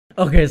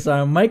Okay, so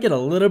I might get a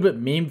little bit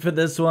meme for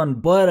this one,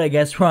 but I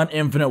guess we're on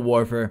Infinite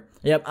Warfare.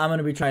 Yep, I'm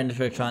gonna be trying to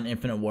trick shot on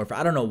Infinite Warfare.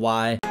 I don't know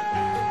why.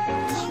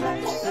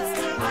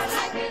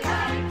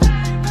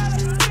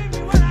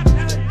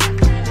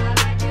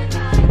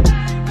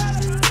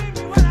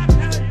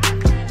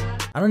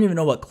 I don't even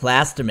know what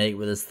class to make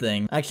with this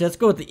thing. Actually, let's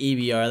go with the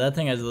EBR. That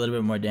thing has a little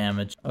bit more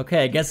damage.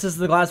 Okay, I guess this is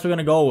the class we're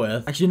gonna go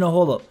with. Actually, no,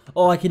 hold up.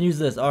 Oh, I can use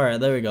this. Alright,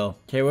 there we go.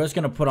 Okay, we're just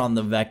gonna put on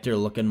the Vector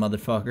looking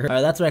motherfucker.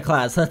 Alright, that's my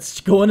class.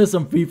 Let's go into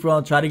some free-for-all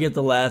and try to get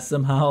the last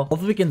somehow.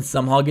 Hopefully we can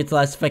somehow get to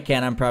last. If I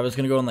can, I'm probably just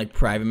gonna go in like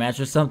private match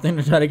or something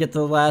to try to get to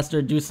the last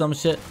or do some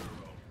shit.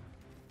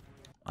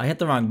 I hit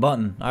the wrong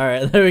button.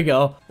 Alright, there we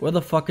go. Where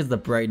the fuck is the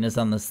brightness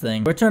on this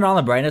thing? We're turning on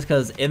the brightness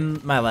because in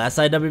my last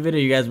IW video,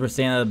 you guys were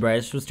saying that the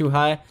brightness was too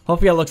high.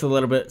 Hopefully it looks a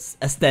little bit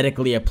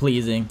aesthetically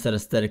pleasing. Instead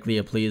of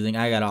aesthetically pleasing,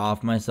 I gotta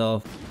off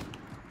myself.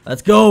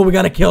 Let's go. We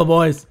gotta kill,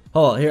 boys.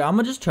 Hold on, here, I'm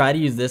gonna just try to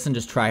use this and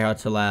just try hard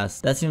to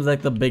last. That seems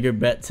like the bigger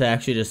bet to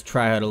actually just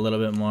try hard a little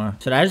bit more.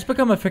 Should I just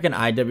become a freaking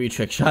IW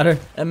trick shotter?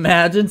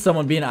 Imagine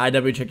someone being an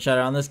IW trick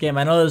shotter on this game.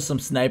 I know there's some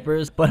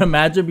snipers, but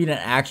imagine being an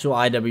actual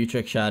IW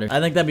trick shotter. I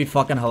think that'd be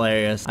fucking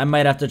hilarious. I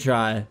might have to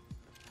try.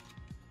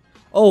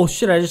 Oh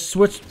shit, I just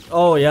switched.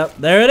 Oh, yep,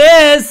 there it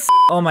is.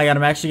 Oh my god,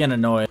 I'm actually getting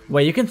annoyed.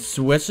 Wait, you can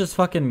switch this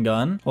fucking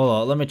gun? Hold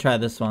on, let me try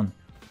this one.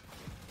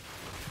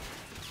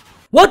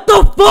 What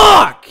the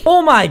fuck?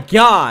 Oh my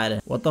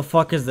god. What the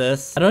fuck is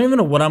this? I don't even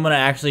know what I'm gonna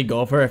actually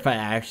go for if I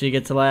actually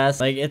get to last.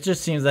 Like, it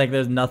just seems like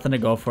there's nothing to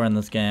go for in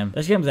this game.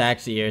 This game's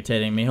actually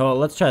irritating me. Hold on,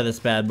 let's try this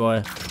bad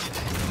boy.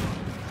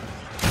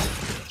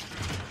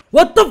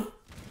 What the?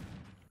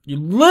 You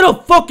little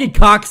fucking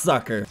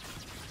cocksucker.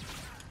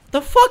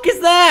 The fuck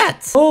is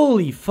that?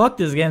 Holy fuck,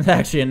 this game's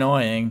actually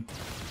annoying.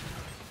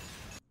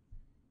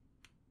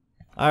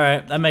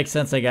 Alright, that makes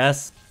sense, I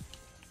guess.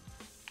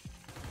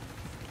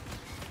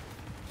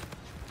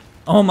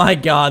 Oh my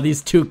god,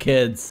 these two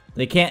kids.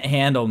 They can't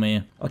handle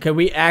me. Okay,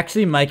 we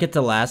actually might get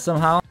to last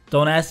somehow.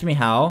 Don't ask me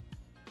how.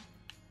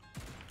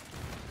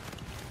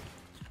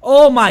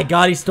 Oh my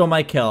god, he stole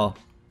my kill.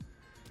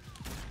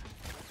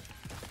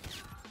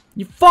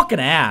 You fucking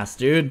ass,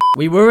 dude.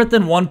 We were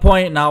within 1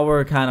 point, now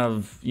we're kind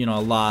of, you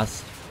know,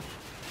 lost.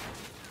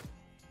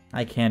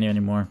 I can't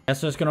anymore.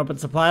 Guess we're just gonna open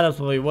supply ups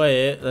while we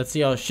wait. Let's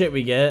see how shit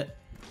we get.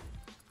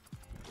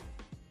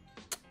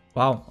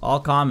 Wow,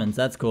 all commons.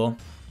 That's cool.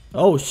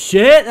 Oh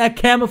shit, that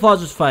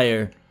camouflages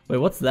fire. Wait,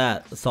 what's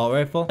that? Assault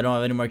rifle? I don't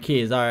have any more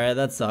keys. Alright,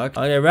 that sucks.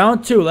 Okay,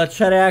 round 2. Let's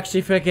try to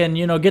actually freaking,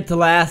 you know, get to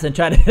last and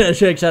try to hit a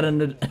trick shot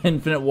into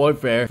Infinite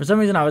Warfare. For some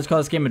reason, I always call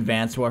this game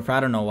Advanced Warfare. I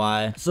don't know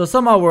why. So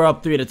somehow we're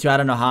up 3-2. I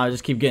don't know how. I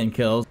just keep getting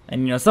kills.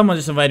 And, you know, someone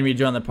just invited me to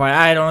join the party.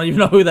 I don't even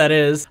know who that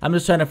is. I'm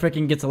just trying to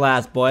freaking get to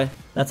last, boy.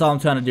 That's all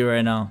I'm trying to do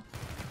right now.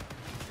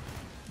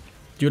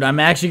 Dude, I'm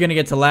actually gonna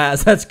get to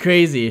last. That's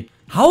crazy.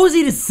 How is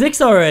he to 6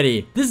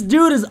 already? This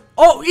dude is...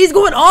 Oh, he's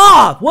going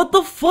off! What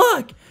the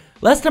fuck?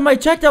 Last time I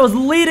checked, I was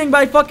leading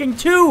by fucking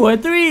 2 or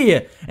 3.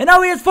 And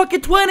now he has fucking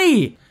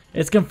 20.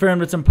 It's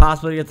confirmed it's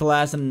impossible to get to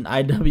last in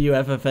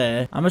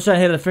IWFFA. I'm gonna try to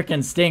hit a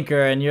freaking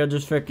stinker and you're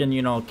just freaking,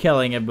 you know,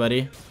 killing it,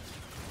 buddy.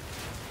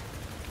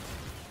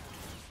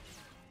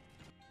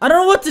 I don't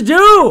know what to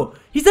do!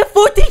 He's at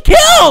 14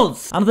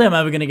 kills! I don't think I'm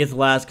ever gonna get to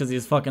last because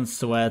he's fucking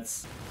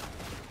sweats.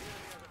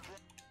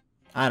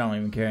 I don't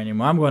even care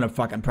anymore. I'm going to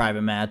fucking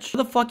private match.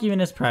 What the fuck even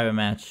is private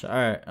match?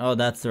 Alright. Oh,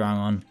 that's the wrong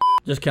one.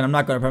 Just kidding. I'm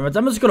not going to private match.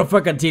 I'm just going to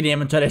fucking TDM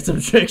and try to hit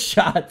some trick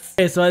shots.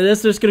 Okay, so this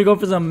is just going to go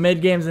for some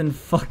mid games in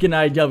fucking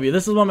IW.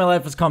 This is what my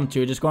life has come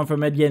to. Just going for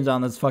mid games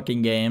on this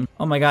fucking game.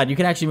 Oh my god, you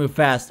can actually move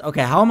fast.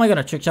 Okay, how am I going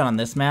to trick shot on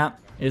this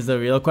map? Is the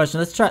real question.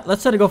 Let's try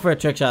to go for a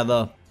trick shot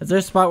though. Is there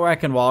a spot where I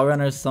can wall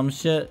run or some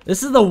shit?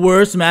 This is the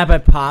worst map I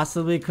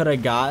possibly could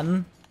have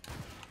gotten.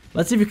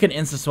 Let's see if you can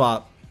insta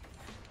swap.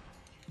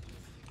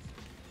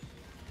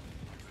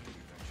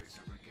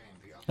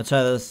 Let's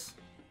try this.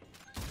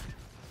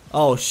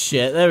 Oh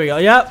shit, there we go.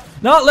 Yep.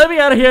 No, let me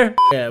out of here.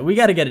 Yeah, we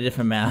gotta get a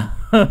different map.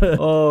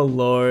 Oh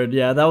lord,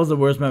 yeah, that was the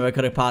worst map I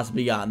could have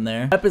possibly gotten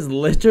there. Map is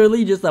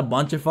literally just a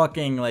bunch of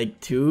fucking like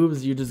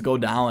tubes. You just go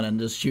down and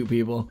just shoot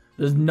people.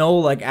 There's no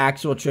like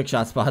actual trick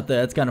shot spot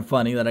there. It's kind of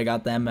funny that I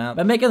got that map.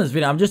 By making this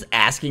video, I'm just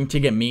asking to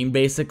get meme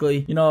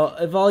basically. You know,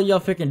 if all y'all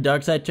freaking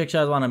dark side trick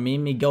shots want to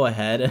meme me, go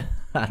ahead.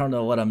 I don't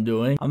know what I'm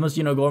doing. I'm just,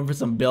 you know, going for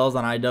some bills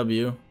on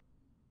IW.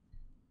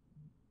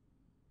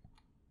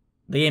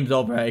 The game's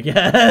over, I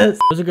guess.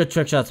 There's a good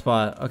trick shot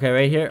spot. Okay,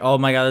 right here. Oh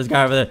my god, there's a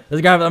guy over there. There's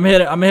a guy over there. I'm gonna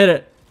hit it. I'm gonna hit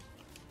it.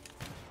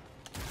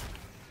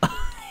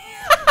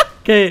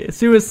 Okay,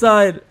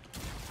 suicide.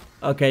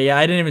 Okay, yeah,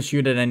 I didn't even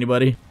shoot at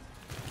anybody.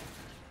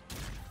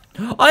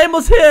 I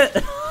almost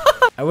hit.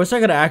 I wish I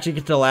could actually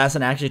get to the last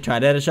and actually try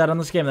to hit a shot on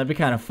this game. That'd be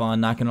kind of fun,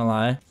 not gonna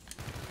lie.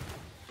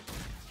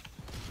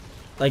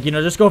 Like, you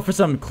know, just go for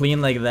something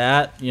clean like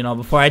that, you know,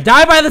 before I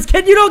die by this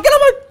kid. You know, get on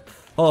my...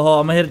 Oh,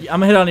 I'm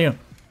gonna hit on you.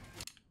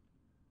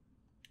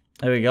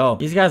 There we go.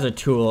 These guys are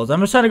tools.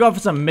 I'm just trying to go for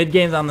some mid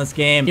games on this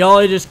game. Y'all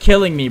are just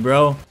killing me,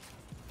 bro.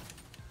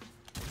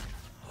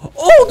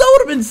 Oh, that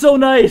would have been so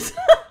nice.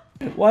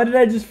 Why did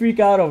I just freak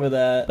out over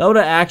that? That would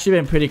have actually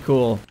been pretty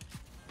cool.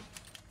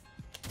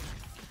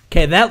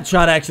 Okay, that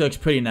shot actually looks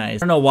pretty nice. I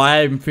don't know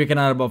why I'm freaking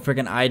out about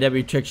freaking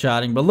IW trick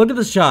shotting, but look at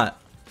this shot.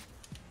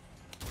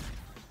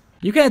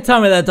 You can't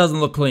tell me that doesn't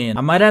look clean.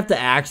 I might have to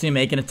actually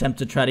make an attempt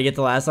to try to get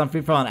the last on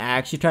free throw and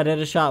actually try to hit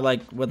a shot like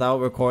without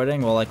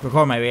recording. Well, like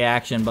record my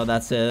reaction, but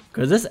that's it.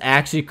 Because this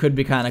actually could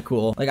be kind of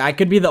cool. Like I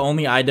could be the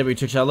only IW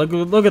trick shot.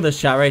 Look at this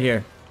shot right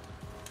here.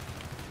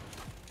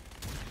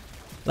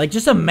 Like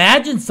just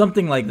imagine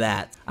something like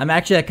that. I'm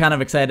actually kind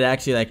of excited to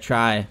actually like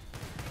try.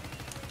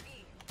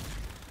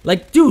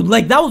 Like dude,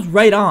 like that was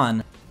right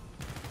on.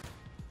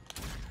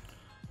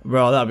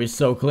 Bro, that'd be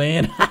so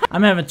clean.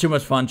 I'm having too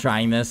much fun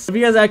trying this. If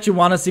you guys actually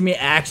want to see me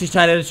actually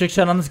try to hit a trick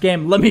shot on this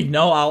game, let me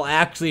know. I'll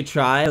actually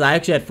try. Because I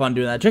actually had fun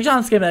doing that. Trick shot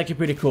on this game is actually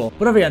pretty cool.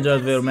 But if you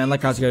enjoyed the video, man,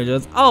 like, comment, subscribe,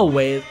 as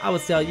always, I will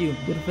see all you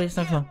beautiful face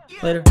next time.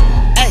 Later.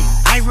 Hey,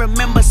 I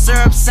remember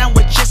syrup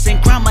sandwiches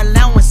and crime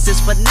allowances.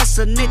 Finesse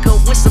a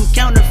nigga with some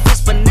counterfeits,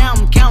 but now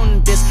I'm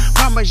counting this.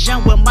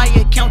 Parmesan with my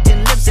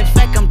accountant lips. In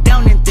fact, I'm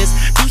down in this.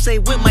 You say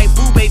with my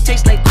boo babe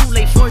tastes like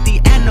Kool-Aid for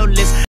the analyst.